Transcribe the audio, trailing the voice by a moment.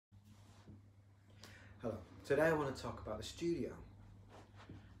Hello. Today I want to talk about the studio.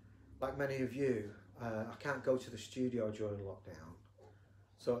 Like many of you, I can't go to the studio during lockdown.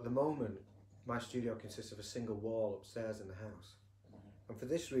 So at the moment, my studio consists of a single wall upstairs in the house. And for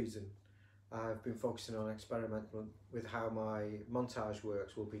this reason, I've been focusing on experimenting with how my montage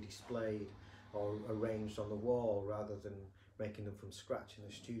works will be displayed or arranged on the wall rather than making them from scratch in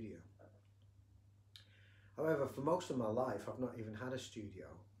the studio. However, for most of my life, I've not even had a studio.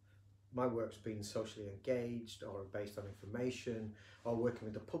 My work's been socially engaged or based on information or working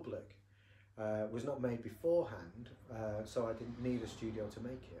with the public. Was not made beforehand, so I didn't need a studio to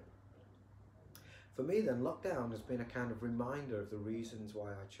make it. For me then, lockdown has been a kind of reminder of the reasons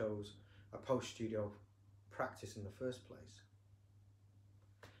why I chose a post-studio practice in the first place.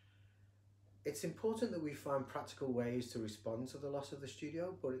 It's important that we find practical ways to respond to the loss of the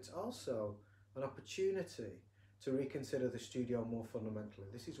studio, but it's also an opportunity to reconsider the studio more fundamentally.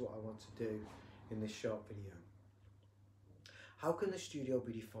 This is what I want to do in this short video. How can the studio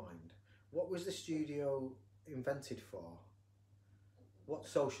be defined? What was the studio invented for? What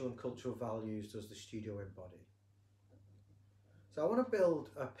social and cultural values does the studio embody? So I want to build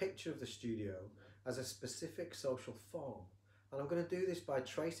a picture of the studio as a specific social form. And I'm going to do this by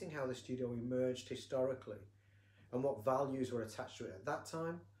tracing how the studio emerged historically and what values were attached to it at that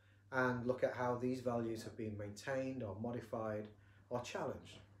time, and look at how these values have been maintained or modified or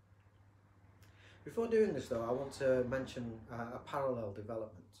challenged. Before doing this though, I want to mention a parallel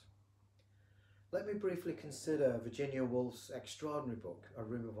development. Let me briefly consider Virginia Woolf's extraordinary book, A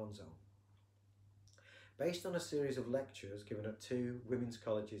Room of One's Own. Based on a series of lectures given at two women's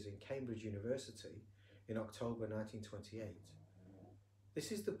colleges in Cambridge University in October 1928,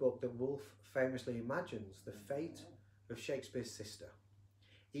 this is the book that Woolf famously imagines the fate of Shakespeare's sister.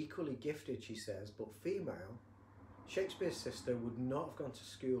 Equally gifted, she says, but female, Shakespeare's sister would not have gone to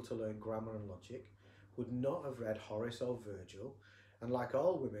school to learn grammar and logic, would not have read Horace or Virgil, and like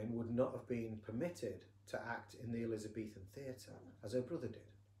all women, would not have been permitted to act in the Elizabethan theatre, as her brother did.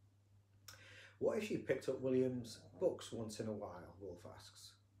 What if she picked up William's books once in a while, Woolf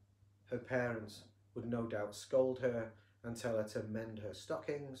asks. Her parents would no doubt scold her and tell her to mend her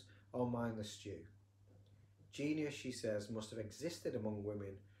stockings or mind the stew. Genius, she says, must have existed among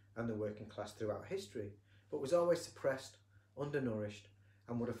women and the working class throughout history, but was always suppressed, undernourished,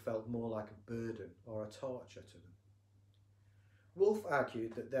 and would have felt more like a burden or a torture to them. Woolf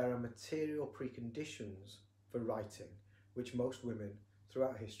argued that there are material preconditions for writing which most women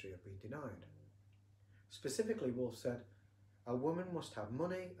throughout history have been denied. Specifically, Woolf said, a woman must have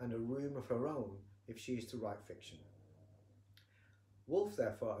money and a room of her own if she is to write fiction. Woolf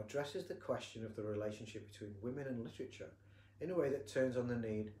therefore addresses the question of the relationship between women and literature in a way that turns on the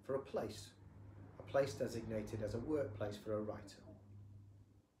need for a place designated as a workplace for a writer.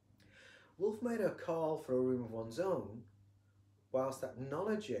 Woolf made a call for a room of one's own whilst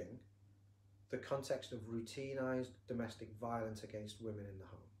acknowledging the context of routinized domestic violence against women in the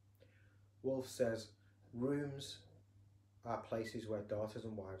home. Woolf says, rooms are places where daughters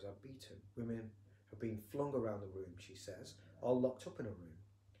and wives are beaten. Women have been flung around the room, she says, or locked up in a room.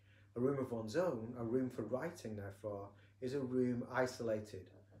 A room of one's own, a room for writing, therefore, is a room isolated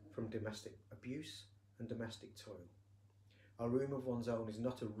from domestic abuse and domestic toil. A room of one's own is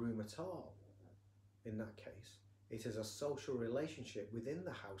not a room at all in that case. It is a social relationship within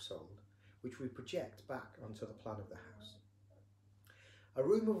the household which we project back onto the plan of the house. A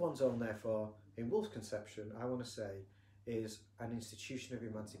room of one's own, therefore, in Woolf's conception, I want to say, is an institution of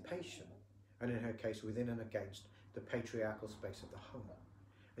emancipation, and in her case, within and against the patriarchal space of the home.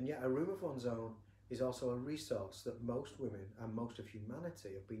 And yet a room of one's own is also a resource that most women and most of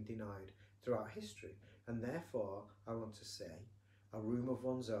humanity have been denied throughout history, and therefore, I want to say, a room of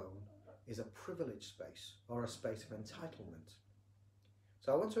one's own is a privileged space or a space of entitlement.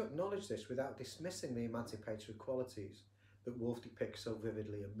 So I want to acknowledge this without dismissing the emancipatory qualities that Woolf depicts so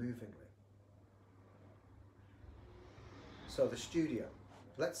vividly and movingly. So the studio.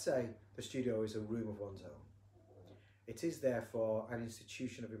 Let's say the studio is a room of one's own. It is therefore an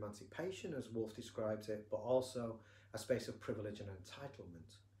institution of emancipation, as Woolf describes it, but also a space of privilege and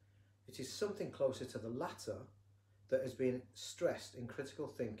entitlement. It is something closer to the latter that has been stressed in critical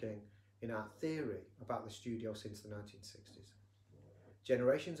thinking in art theory about the studio since the 1960s.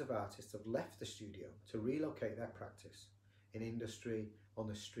 Generations of artists have left the studio to relocate their practice in industry, on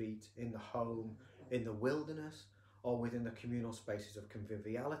the street, in the home, in the wilderness, or within the communal spaces of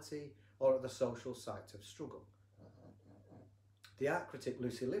conviviality, or at the social sites of struggle. The art critic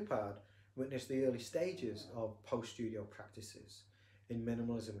Lucy Lippard witnessed the early stages of post-studio practices in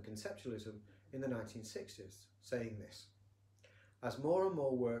minimalism and conceptualism in the 1960s, saying this: As more and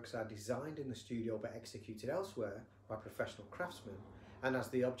more works are designed in the studio but executed elsewhere by professional craftsmen, and as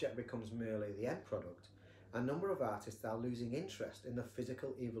the object becomes merely the end product, a number of artists are losing interest in the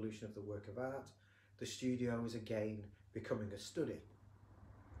physical evolution of the work of art. The studio is again becoming a study.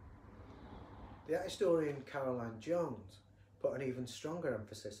 The art historian Caroline Jones put an even stronger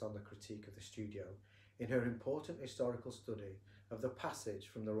emphasis on the critique of the studio in her important historical study of the passage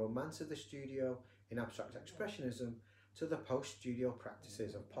from the romance of the studio in abstract expressionism to the post-studio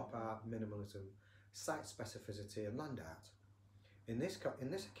practices of pop art, minimalism, site specificity and land art. In this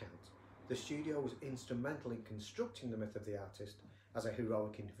account, the studio was instrumental in constructing the myth of the artist as a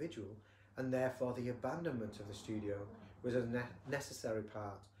heroic individual, and therefore the abandonment of the studio was a necessary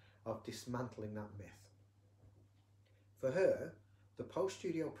part of dismantling that myth. For her, the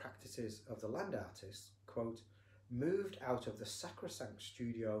post-studio practices of the land artists, quote, moved out of the sacrosanct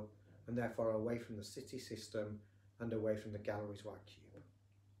studio and therefore away from the city system and away from the gallery's white cube.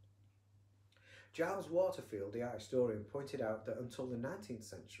 Giles Waterfield, the art historian, pointed out that until the 19th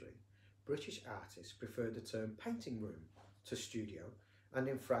century, British artists preferred the term painting room to studio, and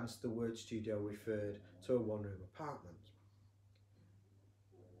in France the word studio referred to a one-room apartment.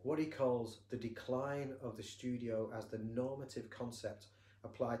 What he calls the decline of the studio as the normative concept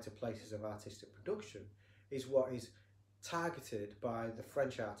applied to places of artistic production is what is targeted by the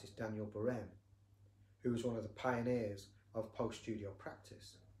French artist Daniel Barême, who was one of the pioneers of post-studio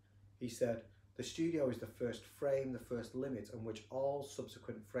practice. He said, "The studio is the first frame, the first limit, on which all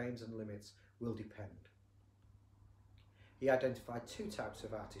subsequent frames and limits will depend." He identified two types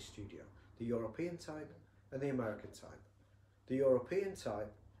of artist studio, the European type and the American type. The European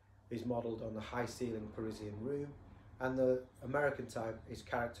type is modelled on the high-ceiling Parisian room, and the American type is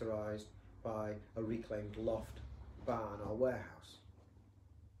characterised by a reclaimed loft, barn or warehouse.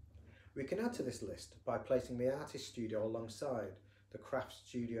 We can add to this list by placing the artist studio alongside the craft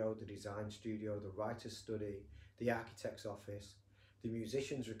studio, the design studio, the writer's study, the architect's office, the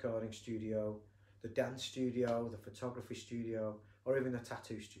musician's recording studio, the dance studio, the photography studio, or even the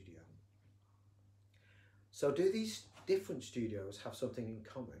tattoo studio. So do these different studios have something in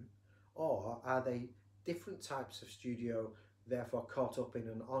common, or are they different types of studio therefore caught up in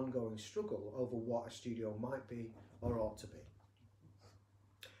an ongoing struggle over what a studio might be or ought to be?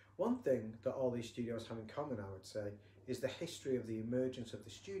 One thing that all these studios have in common, I would say, is the history of the emergence of the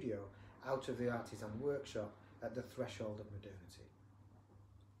studio out of the artisan workshop at the threshold of modernity.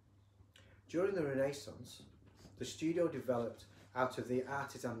 During the Renaissance, the studio developed out of the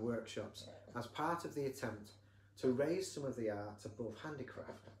artisan workshops as part of the attempt to raise some of the arts above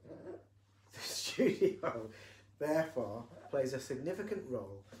handicraft. The studio, therefore, plays a significant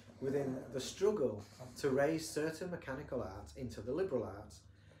role within the struggle to raise certain mechanical arts into the liberal arts,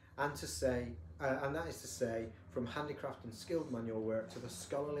 and that is to say, from handicraft and skilled manual work to the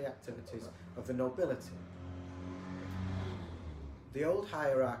scholarly activities of the nobility. The old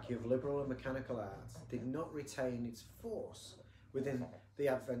hierarchy of liberal and mechanical arts did not retain its force within the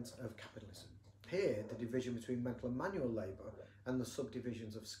advent of capitalism. Here, the division between mental and manual labour and the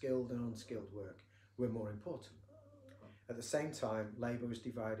subdivisions of skilled and unskilled work were more important. At the same time, labour was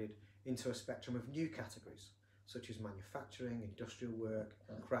divided into a spectrum of new categories, such as manufacturing, industrial work,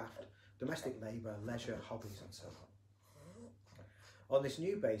 craft, domestic labour, leisure, hobbies and so on. On this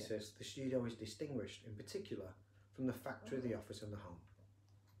new basis, the studio is distinguished, in particular, from the factory, the office and the home.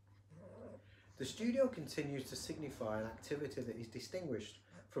 The studio continues to signify an activity that is distinguished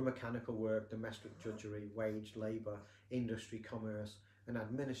from mechanical work, domestic drudgery, wage labour, industry, commerce and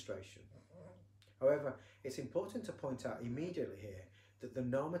administration. However, it's important to point out immediately here that the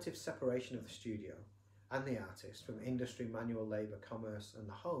normative separation of the studio and the artist from industry, manual labour, commerce and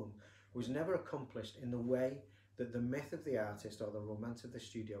the home was never accomplished in the way that the myth of the artist or the romance of the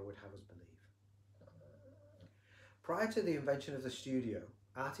studio would have us believe. Prior to the invention of the studio,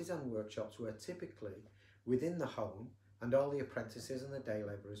 artisan workshops were typically within the home, and all the apprentices and the day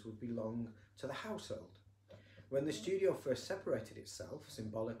labourers would belong to the household. When the studio first separated itself,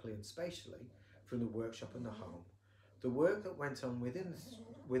 symbolically and spatially, from the workshop and the home, the work that went on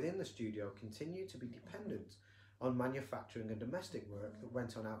within the studio continued to be dependent on manufacturing and domestic work that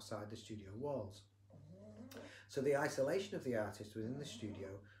went on outside the studio walls. So the isolation of the artist within the studio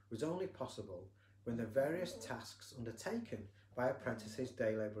was only possible when the various tasks undertaken by apprentices,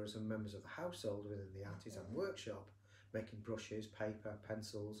 day labourers and members of the household within the artisan workshop, making brushes, paper,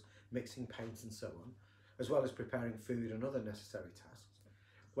 pencils, mixing paints and so on, as well as preparing food and other necessary tasks,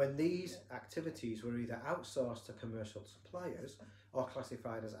 when these activities were either outsourced to commercial suppliers or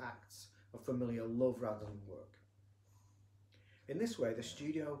classified as acts of familial love rather than work. In this way, the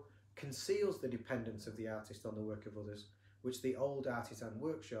studio conceals the dependence of the artist on the work of others which the old artisan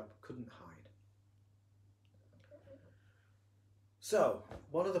workshop couldn't hide. So,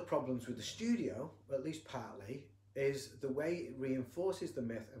 one of the problems with the studio, at least partly, is the way it reinforces the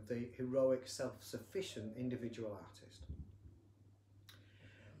myth of the heroic, self-sufficient individual artist.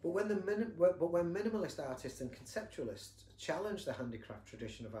 But when minimalist artists and conceptualists challenged the handicraft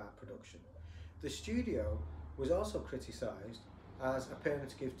tradition of art production, the studio was also criticised as appearing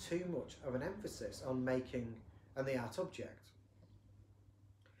to give too much of an emphasis on making and the art object.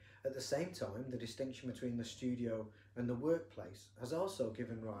 At the same time, the distinction between the studio and the workplace has also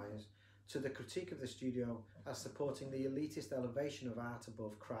given rise to the critique of the studio as supporting the elitist elevation of art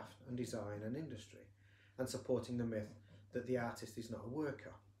above craft and design and industry, and supporting the myth that the artist is not a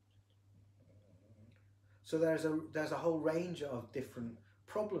worker. So there's a whole range of different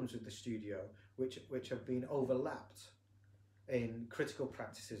problems with the studio which have been overlapped in critical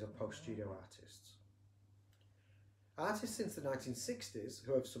practices of post-studio artists. Artists since the 1960s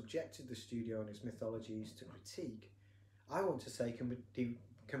who have subjected the studio and its mythologies to critique, I want to say,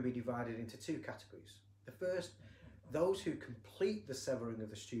 can be divided into two categories. The first, those who complete the severing of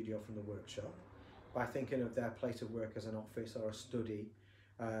the studio from the workshop by thinking of their place of work as an office or a study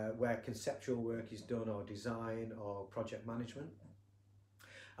where conceptual work is done, or design or project management.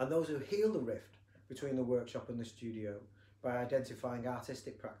 And those who heal the rift between the workshop and the studio by identifying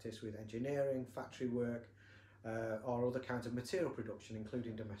artistic practice with engineering, factory work, or other kinds of material production,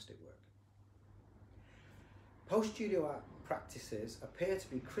 including domestic work. Post-studio art practices appear to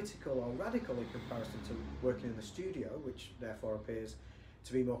be critical or radical in comparison to working in the studio, which therefore appears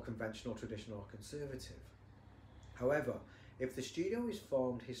to be more conventional, traditional, or conservative. However, if the studio is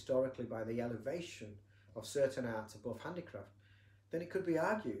formed historically by the elevation of certain arts above handicraft, then it could be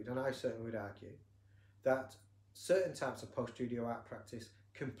argued, and I certainly would argue, that certain types of post-studio art practice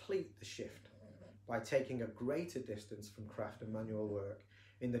complete the shift by taking a greater distance from craft and manual work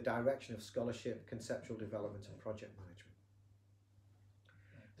in the direction of scholarship, conceptual development and project management.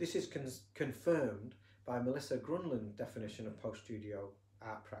 This is confirmed by Melissa Grunland's definition of post-studio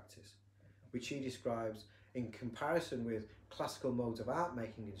art practice, which she describes in comparison with classical modes of art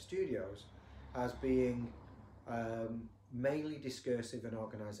making in studios as being mainly discursive and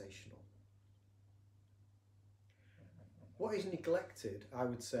organisational. What is neglected, I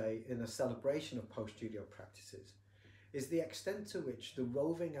would say, in the celebration of post-studio practices is the extent to which the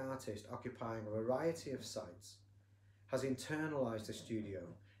roving artist occupying a variety of sites has internalised the studio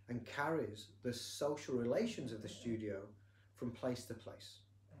and carries the social relations of the studio from place to place.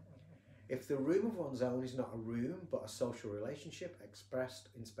 If the room of one's own is not a room but a social relationship expressed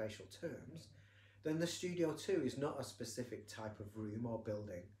in spatial terms, then the studio too is not a specific type of room or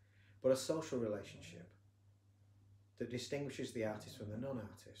building, but a social relationship that distinguishes the artist from the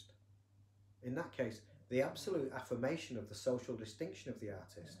non-artist. In that case, the absolute affirmation of the social distinction of the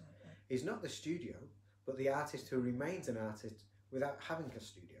artist is not the studio, but the artist who remains an artist without having a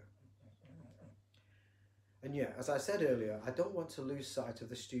studio. And yet, as I said earlier, I don't want to lose sight of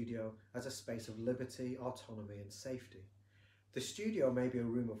the studio as a space of liberty, autonomy and safety. The studio may be a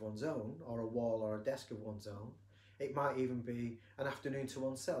room of one's own, or a wall or a desk of one's own. It might even be an afternoon to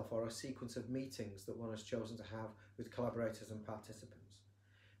oneself, or a sequence of meetings that one has chosen to have with collaborators and participants.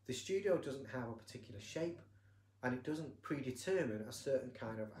 The studio doesn't have a particular shape, and it doesn't predetermine a certain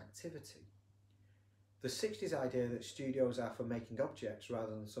kind of activity. The 60s idea that studios are for making objects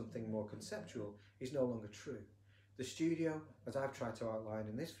rather than something more conceptual is no longer true. The studio, as I've tried to outline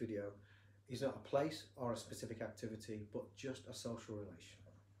in this video, is not a place or a specific activity, but just a social relation.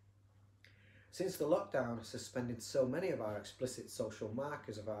 Since the lockdown has suspended so many of our explicit social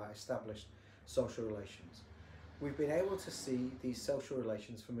markers of our established social relations, we've been able to see these social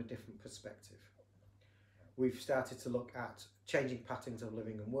relations from a different perspective. We've started to look at changing patterns of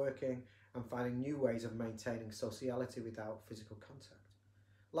living and working and finding new ways of maintaining sociality without physical contact.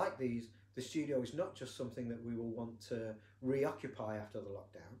 Like these, the studio is not just something that we will want to reoccupy after the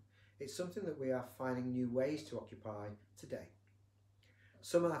lockdown, it's something that we are finding new ways to occupy today.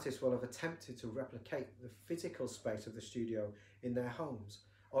 Some artists will have attempted to replicate the physical space of the studio in their homes,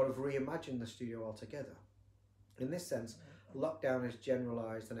 or have reimagined the studio altogether. In this sense, lockdown has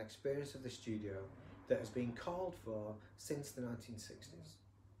generalised an experience of the studio that has been called for since the 1960s.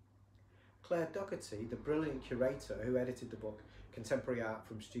 Claire Doherty, the brilliant curator who edited the book Contemporary Art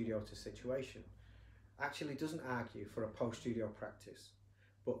from Studio to Situation, actually doesn't argue for a post-studio practice,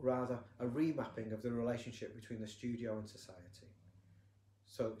 but rather a remapping of the relationship between the studio and society.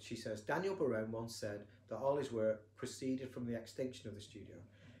 So she says, Daniel Buren once said that all his work proceeded from the extinction of the studio.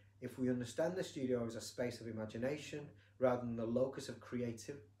 If we understand the studio as a space of imagination rather than the locus of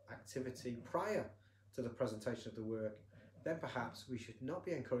creative activity prior to the presentation of the work, then perhaps we should not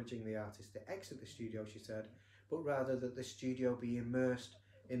be encouraging the artist to exit the studio, she said, but rather that the studio be immersed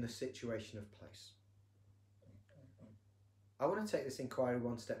in the situation of place. I want to take this inquiry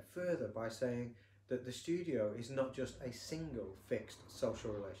one step further by saying that the studio is not just a single fixed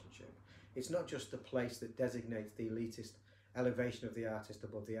social relationship. It's not just the place that designates the elitist elevation of the artist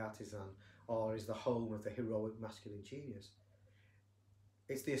above the artisan, or is the home of the heroic masculine genius.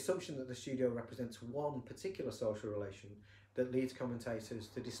 It's the assumption that the studio represents one particular social relation that leads commentators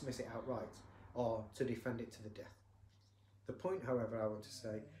to dismiss it outright or to defend it to the death. The point, however, I want to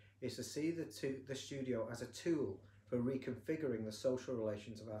say is to see the studio as a tool for reconfiguring the social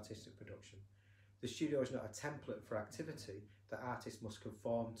relations of artistic production. The studio is not a template for activity that artists must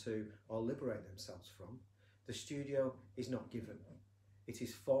conform to or liberate themselves from. The studio is not given. It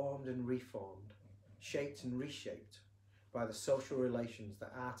is formed and reformed, shaped and reshaped by the social relations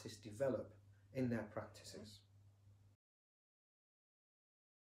that artists develop in their practices.